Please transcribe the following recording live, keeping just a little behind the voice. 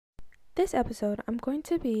This episode, I'm going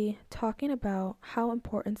to be talking about how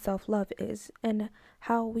important self love is and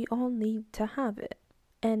how we all need to have it.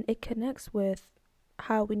 And it connects with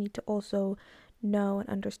how we need to also know and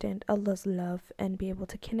understand Allah's love and be able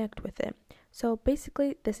to connect with it. So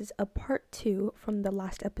basically, this is a part two from the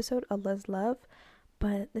last episode, Allah's love,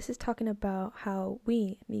 but this is talking about how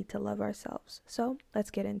we need to love ourselves. So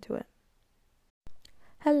let's get into it.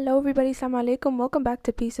 Hello, everybody. Assalamu alaikum. Welcome back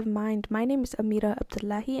to Peace of Mind. My name is Amira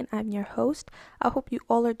Abdullahi, and I'm your host. I hope you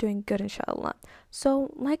all are doing good, inshallah.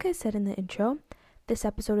 So, like I said in the intro, this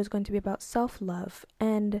episode is going to be about self love.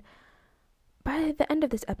 And by the end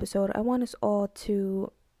of this episode, I want us all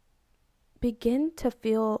to begin to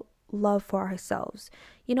feel love for ourselves.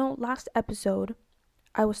 You know, last episode,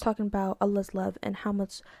 I was talking about Allah's love and how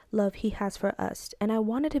much love He has for us. And I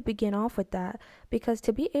wanted to begin off with that because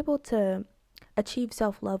to be able to achieve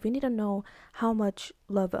self-love, we need to know how much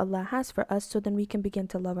love Allah has for us so then we can begin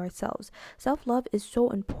to love ourselves. Self-love is so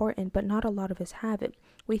important, but not a lot of us have it.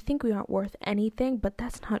 We think we aren't worth anything, but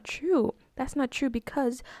that's not true. That's not true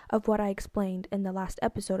because of what I explained in the last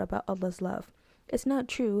episode about Allah's love. It's not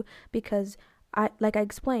true because like I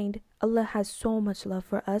explained, Allah has so much love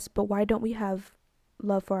for us, but why don't we have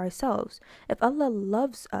love for ourselves? If Allah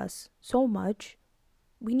loves us so much,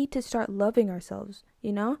 we need to start loving ourselves,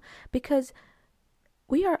 because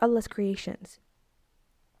we are Allah's creations.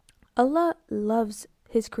 Allah loves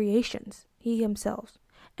His creations, He Himself.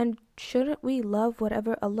 And shouldn't we love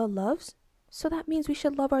whatever Allah loves? So that means we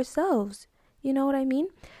should love ourselves. You know what I mean?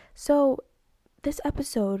 So this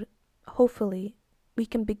episode, hopefully, we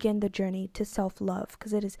can begin the journey to self-love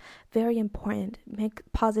because it is very important. Make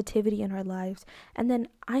positivity in our lives. And then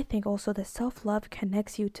I think also that self-love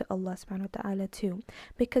connects you to Allah subhanahu wa ta'ala too.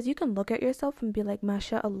 Because you can look at yourself and be like,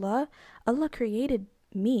 MashaAllah, Allah created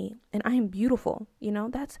me and I am beautiful.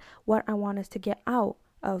 That's what I want us to get out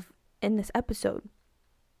of in this episode.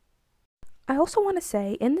 I also want to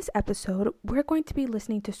say in this episode, we're going to be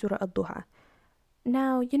listening to Surah Ad-Duha.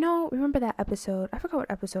 Now, remember that episode? I forgot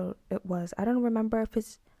what episode it was. I don't remember if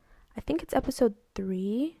I think it's episode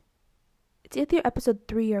 3. It's either episode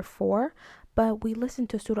 3 or 4, but we listened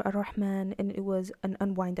to Surah Ar-Rahman and it was an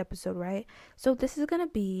unwind episode, right? So this is going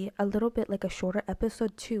to be a little bit like a shorter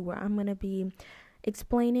episode too, where I'm going to be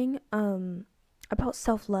explaining about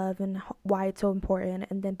self-love and why it's so important,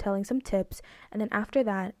 and then telling some tips. And then after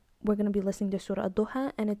that, we're going to be listening to Surah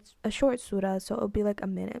Ad-Duha, and it's a short surah, so it'll be like a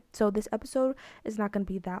minute. So this episode is not going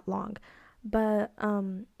to be that long. But,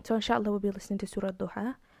 so inshallah, we'll be listening to Surah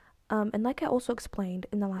Ad-Duha. And like I also explained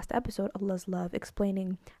in the last episode, Allah's love,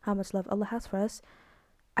 explaining how much love Allah has for us,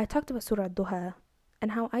 I talked about Surah Ad-Duha,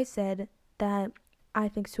 and how I said that I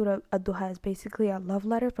think Surah Ad-Duha is basically a love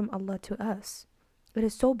letter from Allah to us. It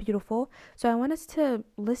is so beautiful. So I want us to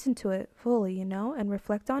listen to it fully, and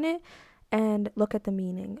reflect on it and look at the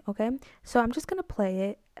meaning, okay? So I'm just going to play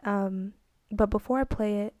it. But before I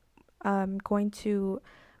play it, I'm going to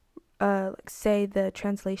say the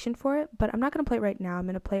translation for it. But I'm not going to play it right now. I'm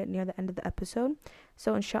going to play it near the end of the episode.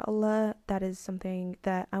 So inshallah, that is something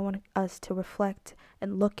that I want us to reflect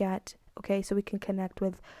and look at, okay? So we can connect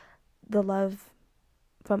with the love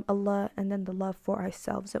from Allah and then the love for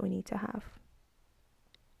ourselves that we need to have.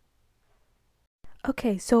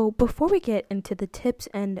 Okay, so before we get into the tips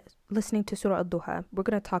and listening to Surah Ad-Duha, we're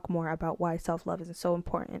going to talk more about why self-love is so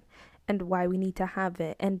important and why we need to have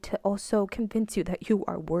it, and to also convince you that you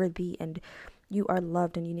are worthy and you are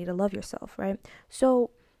loved and you need to love yourself, right?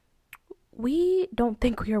 So we don't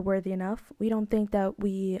think we are worthy enough. We don't think that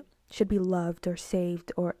we should be loved or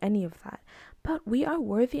saved or any of that. But we are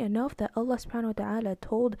worthy enough that Allah subhanahu wa ta'ala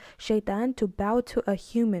told Shaitan to bow to a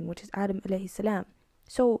human, which is Adam alayhi salam.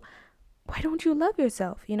 So why don't you love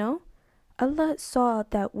yourself, Allah saw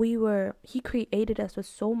that He created us with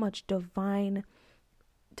so much divine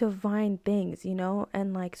things,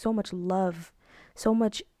 and like so much love, so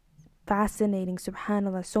much fascinating,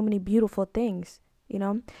 subhanallah, so many beautiful things,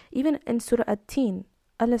 Even in Surah At-Tin,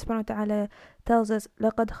 Allah subhanahu wa ta'ala tells us,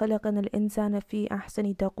 لَقَدْ خَلَقَنَا الْإِنسَانَ فِي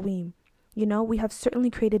أَحْسَنِ تَقْوِيمٍ. We have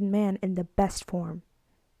certainly created man in the best form.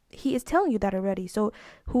 He is telling you that already. So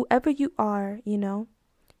whoever you are,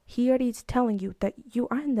 He already is telling you that you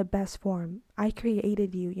are in the best form. I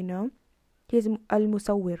created you, He is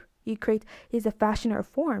al-musawwir. He's a fashioner of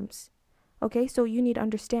forms. Okay, so you need to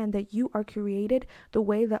understand that you are created the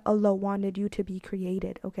way that Allah wanted you to be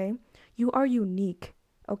created, okay? You are unique,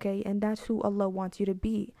 okay? And that's who Allah wants you to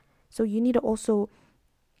be. So you need to also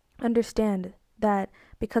understand that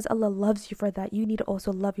because Allah loves you for that, you need to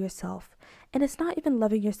also love yourself. And it's not even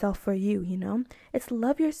loving yourself for you, It's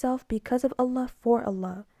love yourself because of Allah, for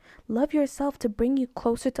Allah. Love yourself to bring you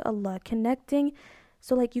closer to Allah, connecting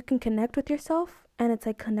So like you can connect with yourself, and it's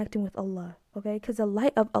like connecting with Allah, okay? Because the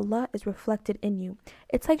light of Allah is reflected in you.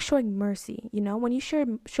 It's like showing mercy, you know? When you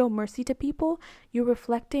show mercy to people, you're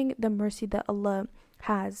reflecting the mercy that Allah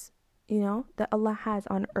has, you know, that Allah has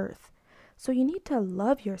on earth. So you need to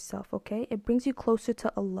love yourself, okay? It brings you closer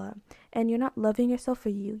to Allah. And you're not loving yourself for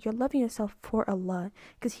you. You're loving yourself for Allah,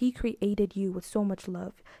 because He created you with so much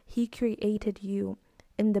love. He created you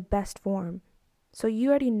in the best form. So you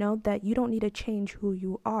already know that you don't need to change who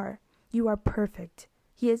you are. You are perfect.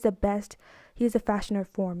 He is the best. He is the fashioner of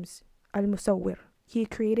forms. Al-Musawwir. He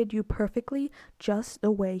created you perfectly, just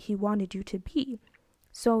the way He wanted you to be.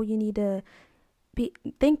 So you need to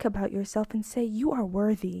think about yourself and say, you are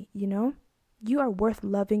worthy, you know? You are worth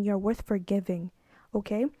loving. You're worth forgiving,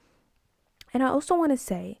 okay? And I also want to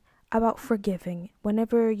say about forgiving,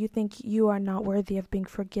 whenever you think you are not worthy of being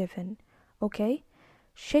forgiven, okay?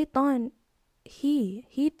 Shaitan, he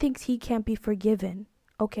thinks he can't be forgiven,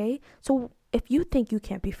 okay? So if you think you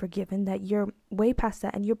can't be forgiven, that you're way past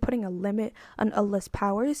that and you're putting a limit on Allah's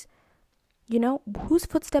powers, you know, whose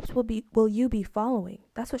footsteps will you be following?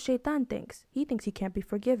 That's what Shaitan thinks. He thinks he can't be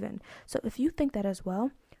forgiven. So if you think that as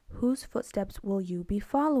well, whose footsteps will you be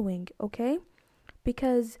following, okay?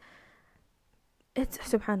 Because it's,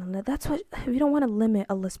 subhanAllah, that's what, we don't want to limit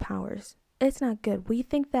Allah's powers. It's not good. We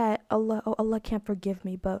think that Allah can't forgive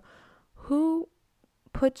me, but who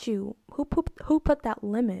put that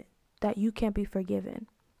limit that you can't be forgiven,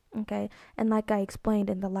 okay? And like I explained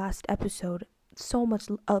in the last episode, so much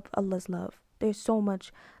of Allah's love. There's so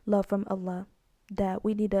much love from Allah that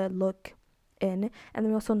we need to look in, and then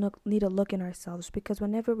we also need to look in ourselves, because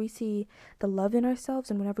whenever we see the love in ourselves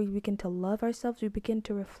and whenever we begin to love ourselves, we begin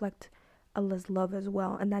to reflect Allah's love as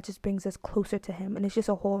well, and that just brings us closer to Him. And it's just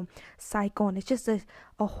a whole cycle, and it's just a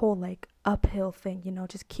whole like uphill thing, you know,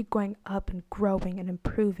 just keep going up and growing and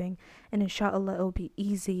improving, and inshallah it'll be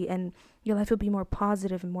easy, and your life will be more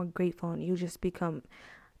positive and more grateful, and you just become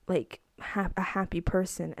like a happy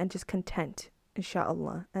person and just content,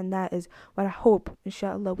 inshallah. And that is what I hope,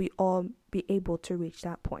 inshallah, we all be able to reach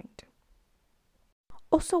that point.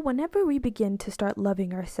 Also, whenever we begin to start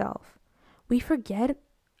loving ourselves, we forget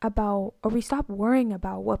about, or we stop worrying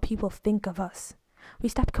about what people think of us. We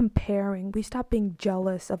stop comparing. We stop being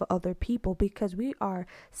jealous of other people, because we are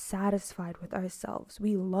satisfied with ourselves.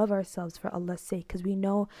 We love ourselves for Allah's sake, because we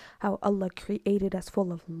know how Allah created us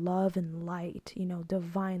full of love and light, you know,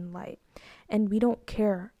 divine light. And we don't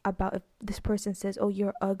care about if this person says, oh,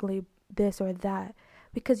 you're ugly, this or that,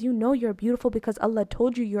 because you know you're beautiful, because Allah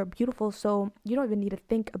told you you're beautiful. So you don't even need to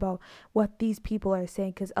think about what these people are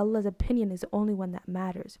saying, because Allah's opinion is the only one that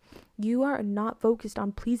matters. You are not focused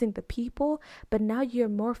on pleasing the people, but now you're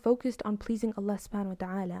more focused on pleasing Allah subhanahu wa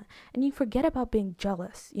ta'ala, and you forget about being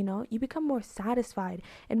jealous. You know, you become more satisfied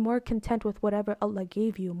and more content with whatever Allah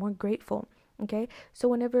gave you, more grateful, okay? So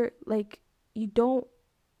whenever, like, you don't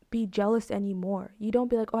be jealous anymore. You don't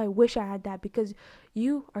be like, oh, I wish I had that, because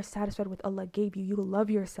you are satisfied with Allah gave you. You love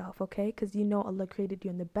yourself, okay? Because you know Allah created you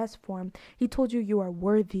in the best form. He told you are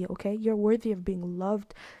worthy, okay? You're worthy of being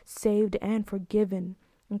loved, saved, and forgiven,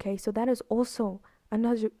 okay? So that is also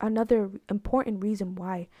another important reason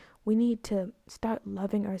why we need to start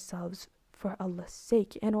loving ourselves for Allah's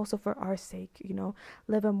sake, and also for our sake, you know,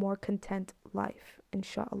 live a more content life,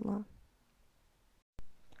 inshallah.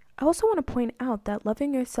 I also want to point out that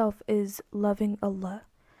loving yourself is loving Allah,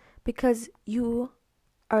 because you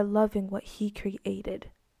are loving what He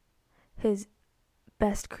created, His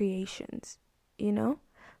best creations, you know?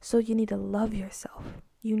 So you need to love yourself.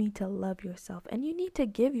 You need to love yourself, and you need to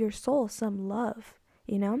give your soul some love,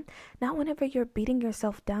 you know? Not whenever you're beating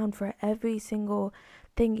yourself down for every single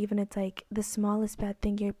thing, even it's like the smallest bad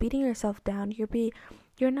thing, you're beating yourself down.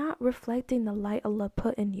 You're not reflecting the light Allah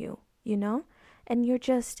put in you, you know? And you're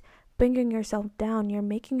just bringing yourself down. You're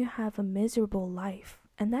making you have a miserable life.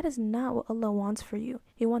 And that is not what Allah wants for you.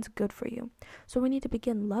 He wants good for you. So we need to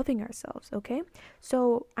begin loving ourselves, okay?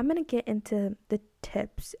 So I'm going to get into the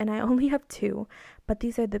tips. And I only have 2. But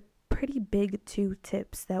these are the pretty big 2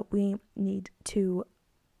 tips that we need to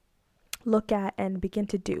look at and begin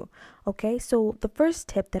to do, okay? So the first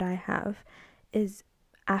tip that I have is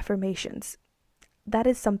affirmations. That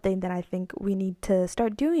is something that I think we need to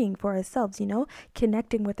start doing for ourselves, you know,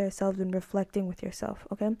 connecting with ourselves and reflecting with yourself,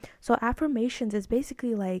 okay? So affirmations is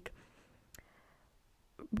basically like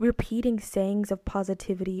repeating sayings of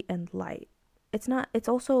positivity and light. It's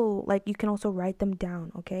also like you can also write them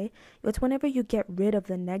down, okay? It's whenever you get rid of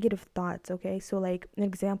the negative thoughts, okay? So like an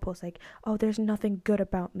example is like, oh, there's nothing good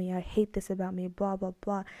about me. I hate this about me, blah, blah,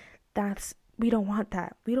 blah. We don't want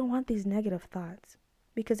that. We don't want these negative thoughts,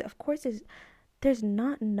 because of course there's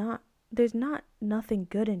not there's nothing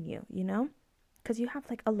good in you, because you have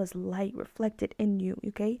like Allah's light reflected in you.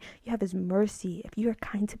 Okay, you have his mercy. If you are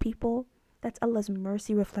kind to people, that's Allah's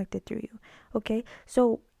mercy reflected through you. Okay,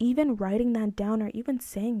 so even writing that down or even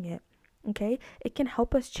saying it, okay, it can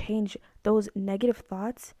help us change those negative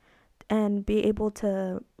thoughts and be able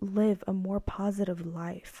to live a more positive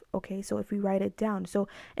life. Okay, so if we write it down, so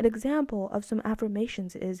an example of some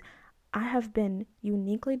affirmations is, I have been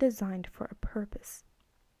uniquely designed for a purpose.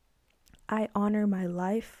 I honor my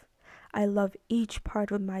life. I love each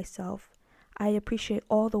part of myself. I appreciate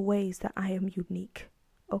all the ways that I am unique.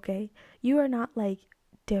 Okay, you are not like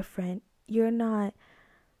different. You're not,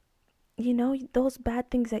 those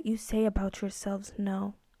bad things that you say about yourselves.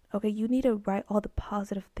 No. Okay, you need to write all the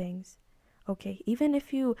positive things. Okay, even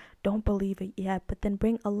if you don't believe it yet, but then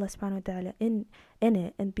bring Allah subhanahu wa ta'ala in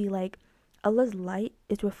it and be like, Allah's light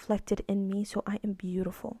is reflected in me, so I am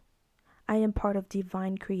beautiful. I am part of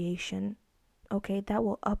divine creation. Okay, that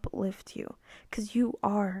will uplift you because you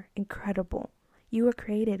are incredible. You were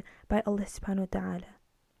created by Allah subhanahu wa ta'ala.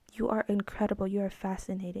 You are incredible. You are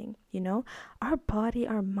fascinating. Our body,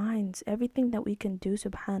 our minds, everything that we can do,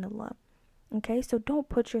 subhanallah. Okay, so don't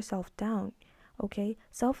put yourself down. Okay,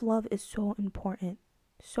 self-love is so important.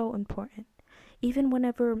 So important. Even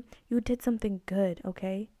whenever you did something good,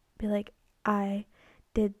 okay, be like, I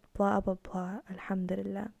did blah blah blah,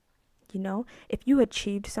 alhamdulillah. If you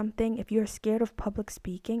achieved something, if you're scared of public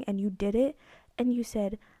speaking and you did it and you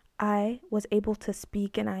said, I was able to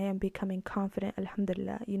speak and I am becoming confident,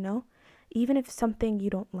 alhamdulillah, even if something you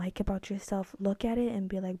don't like about yourself, look at it and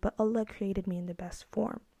be like, but Allah created me in the best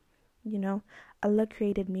form. Allah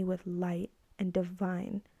created me with light and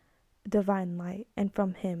divine light, and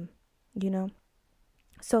from him,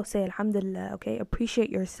 so say alhamdulillah. Okay, appreciate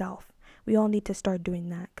yourself. We all need to start doing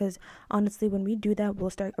that, because honestly, when we do that,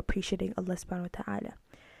 we'll start appreciating Allah subhanahu wa ta'ala.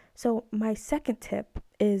 So my second tip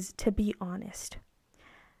is to be honest.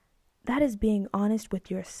 That is being honest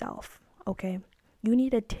with yourself. Okay, you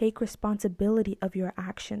need to take responsibility of your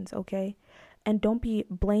actions. Okay, and don't be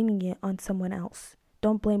blaming it on someone else.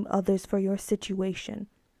 Don't blame others for your situation.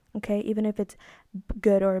 Okay, even if it's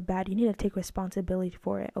good or bad, you need to take responsibility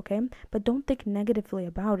for it. Okay, but don't think negatively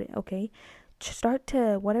about it. Okay, start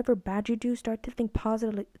to, whatever bad you do, start to think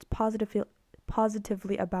positively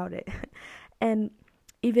about it. And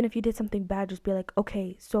even if you did something bad, just be like,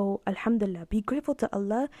 okay, so alhamdulillah, be grateful to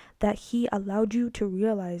Allah that he allowed you to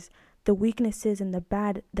realize the weaknesses and the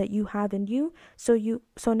bad that you have in you, so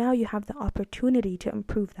now you have the opportunity to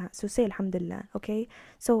improve that. So say alhamdulillah. Okay,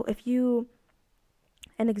 so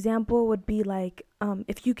an example would be like,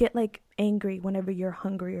 if you get like angry whenever you're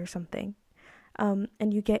hungry or something,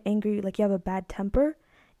 and you get angry, like you have a bad temper,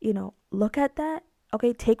 look at that.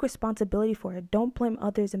 Okay, take responsibility for it. Don't blame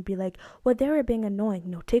others and be like, well, they were being annoying.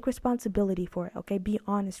 No, take responsibility for it. Okay, be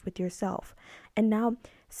honest with yourself. And now,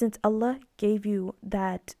 since Allah gave you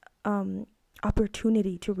that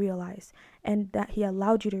opportunity to realize, and that he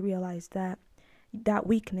allowed you to realize that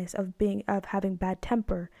weakness of having bad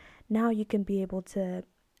temper, now you can be able to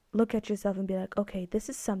look at yourself and be like, okay, this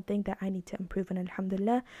is something that I need to improve, and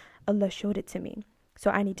alhamdulillah, Allah showed it to me,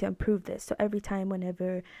 so I need to improve this. So every time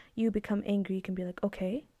whenever you become angry, you can be like,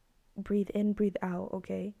 okay, breathe in, breathe out.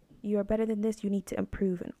 Okay, you are better than this, you need to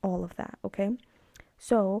improve, and all of that. Okay,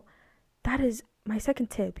 so that is my second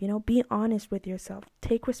tip. Be honest with yourself,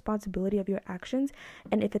 take responsibility of your actions,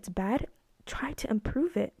 and if it's bad, try to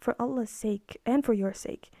improve it for Allah's sake and for your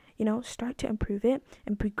sake. Start to improve it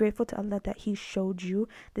and be grateful to Allah that he showed you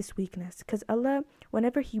this weakness, because Allah,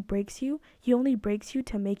 whenever he breaks you, he only breaks you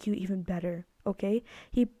to make you even better. Okay,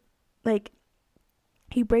 he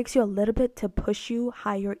breaks you a little bit to push you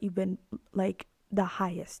higher, even like the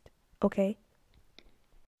highest. Okay,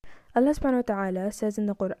 Allah subhanahu wa ta'ala says in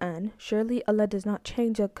the Quran, surely Allah does not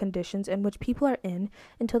change the conditions in which people are in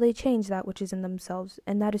until they change that which is in themselves.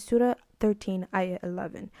 And that is Surah 13, Ayah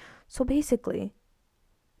 11. So basically,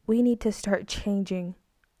 we need to start changing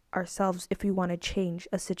ourselves if we want to change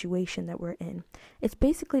a situation that we're in. It's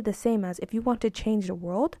basically the same as if you want to change the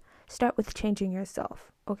world, start with changing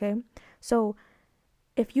yourself. Okay, so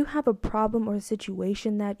if you have a problem or a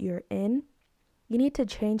situation that you're in, you need to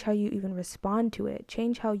change how you even respond to it,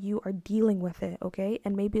 change how you are dealing with it. Okay,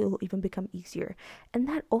 and maybe it will even become easier. And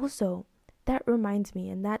that reminds me,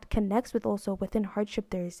 and that connects with also, within hardship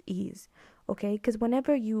there is ease. Okay, because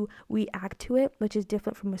whenever you react to it, which is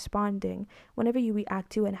different from responding, whenever you react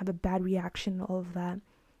to it and have a bad reaction and all of that,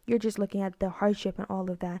 you're just looking at the hardship and all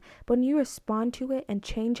of that. But when you respond to it and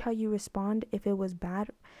change how you respond, if it was bad,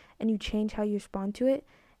 and you change how you respond to it,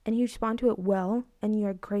 and you respond to it well, and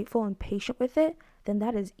you're grateful and patient with it, then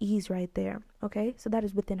that is ease right there. Okay, so that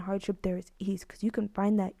is within hardship, there is ease, because you can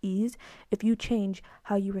find that ease if you change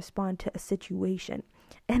how you respond to a situation.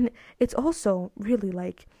 And it's also really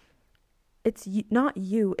like, it's not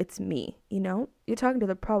you, it's me, you're talking to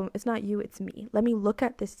the problem. It's not you, it's me. Let me look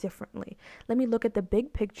at this differently. Let me look at the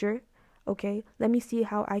big picture. Okay, let me see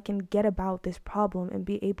how I can get about this problem and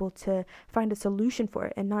be able to find a solution for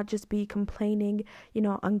it, and not just be complaining,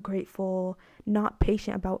 ungrateful, not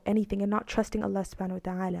patient about anything, and not trusting Allah subhanahu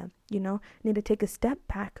wa ta'ala. Need to take a step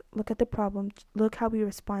back, look at the problem, look how we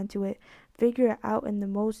respond to it, figure it out in the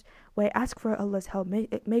most way, ask for Allah's help,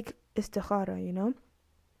 make istikhara.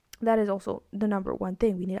 That is also the number one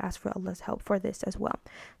thing. We need to ask for Allah's help for this as well.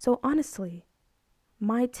 So honestly,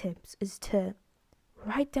 my tips is to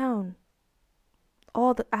write down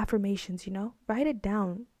all the affirmations, write it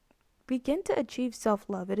down. Begin to achieve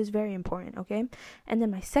self-love. It is very important, okay? And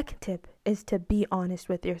then my second tip is to be honest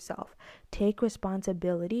with yourself. Take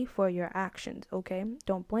responsibility for your actions, okay?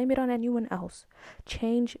 Don't blame it on anyone else.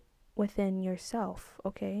 Change within yourself,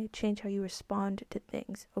 okay? Change how you respond to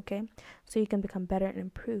things, okay? So you can become better and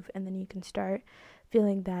improve, and then you can start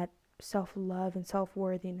feeling that self-love and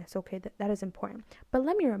self-worthiness, okay? That is important. But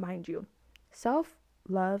let me remind you,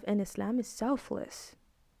 self-love in Islam is selfless,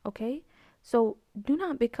 okay? So do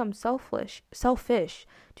not become selfish.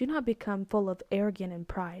 Do not become full of arrogance and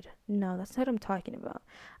pride. No, that's not what I'm talking about.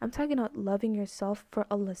 I'm talking about loving yourself for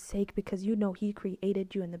Allah's sake, because He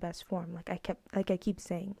created you in the best form, like I keep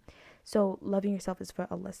saying. So loving yourself is for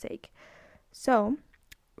Allah's sake. So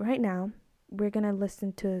right now we're gonna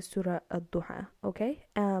listen to Surah Ad-Duha, okay?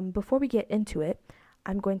 Before we get into it,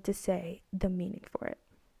 I'm going to say the meaning for it.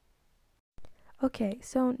 Okay,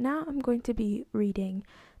 so now I'm going to be reading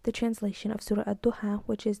the translation of Surah Ad-Duha,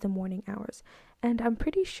 which is the morning hours. And I'm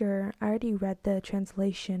pretty sure I already read the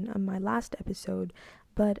translation on my last episode,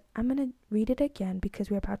 but I'm going to read it again because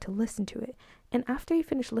we're about to listen to it. And after you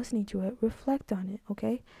finish listening to it, reflect on it,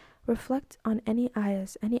 okay? Reflect on any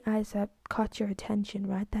ayahs that caught your attention,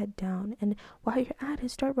 write that down. And while you're at it,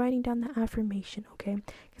 start writing down the affirmation, okay?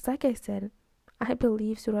 Because like I said, I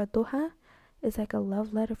believe Surah Ad-Duha is like a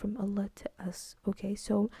love letter from Allah to us, okay?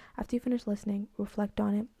 So after you finish listening, reflect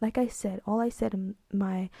on it. Like I said, all I said in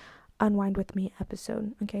my Unwind With Me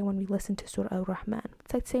episode, okay, when we listened to Surah Al-Rahman.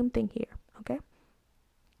 It's like the same thing here, okay?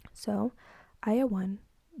 So, Ayah 1,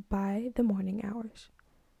 by the morning hours.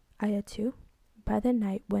 Ayah 2, by the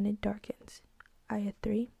night when it darkens. Ayah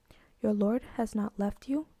 3, your Lord has not left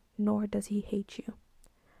you, nor does He hate you.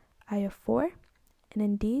 Ayah 4, and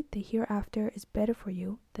indeed the hereafter is better for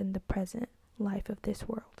you than the present life of this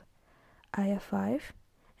world. Ayah 5,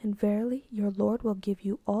 and verily your Lord will give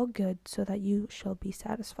you all good so that you shall be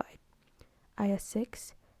satisfied. Ayah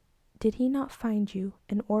 6, did He not find you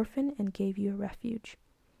an orphan and gave you a refuge?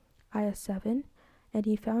 Ayah 7, and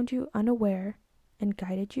He found you unaware and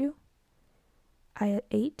guided you. Ayah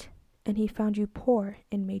 8, and He found you poor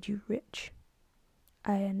and made you rich.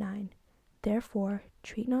 Ayah 9, therefore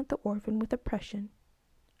treat not the orphan with oppression.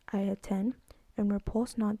 Ayah 10, and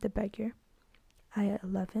repulse not the beggar. Ayah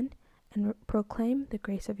 11, and proclaim the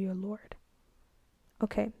grace of your Lord.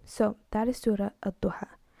 Okay, so that is Surah Ad-Duha.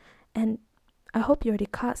 And I hope you already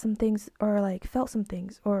caught some things, or like felt some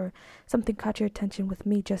things, or something caught your attention with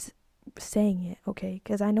me just saying it, okay?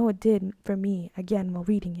 Because I know it did for me, again, while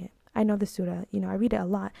reading it. I know the surah, I read it a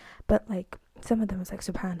lot, but like some of them was like,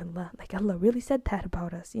 subhanallah, like Allah really said that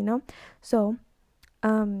about us, So,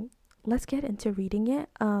 let's get into reading it.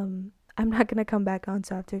 I'm not going to come back on,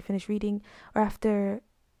 so after we finish reading, or after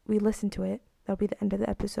we listen to it, that'll be the end of the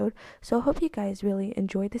episode. So I hope you guys really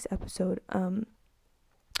enjoyed this episode. I'm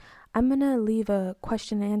going to leave a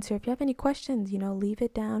question and answer. If you have any questions, leave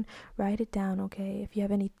it down, write it down, okay? If you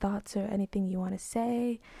have any thoughts or anything you want to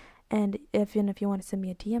say, and if you want to send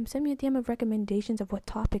me a DM of recommendations of what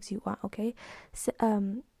topics you want, okay? So,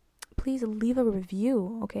 please leave a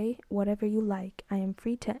review, okay? Whatever you like. I'm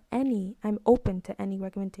open to any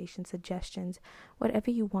recommendations, suggestions, whatever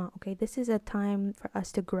you want, okay? This is a time for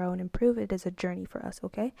us to grow and improve. It is a journey for us,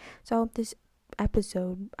 okay? So I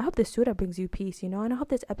hope this surah brings you peace, and I hope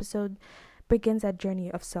this episode begins that journey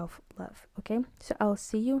of self-love, okay? So I'll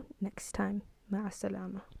see you next time.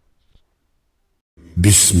 Ma'as-salama.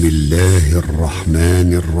 بسم الله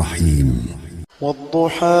الرحمن الرحيم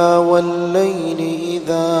والضحى والليل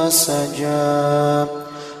إذا سجى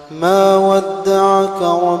ما ودعك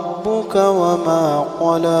ربك وما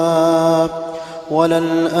قلى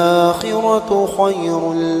وللآخرة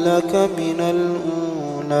خير لك من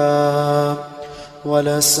الأولى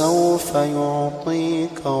ولسوف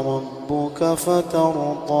يعطيك ربك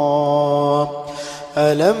فترضى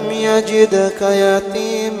ألم يجدك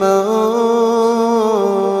يتيما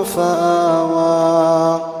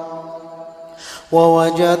فآوى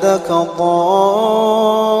ووجدك ضالا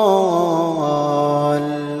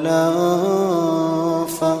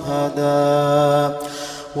فهدى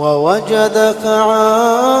ووجدك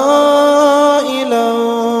عائلا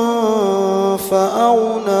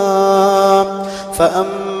فأغنى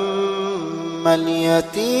فأما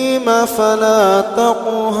اليتيم فلا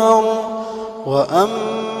تقهر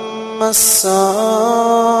وأما السائل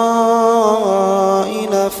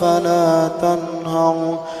فلا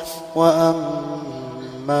تنهر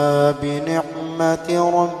وأما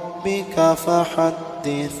بنعمة ربك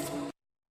فحدث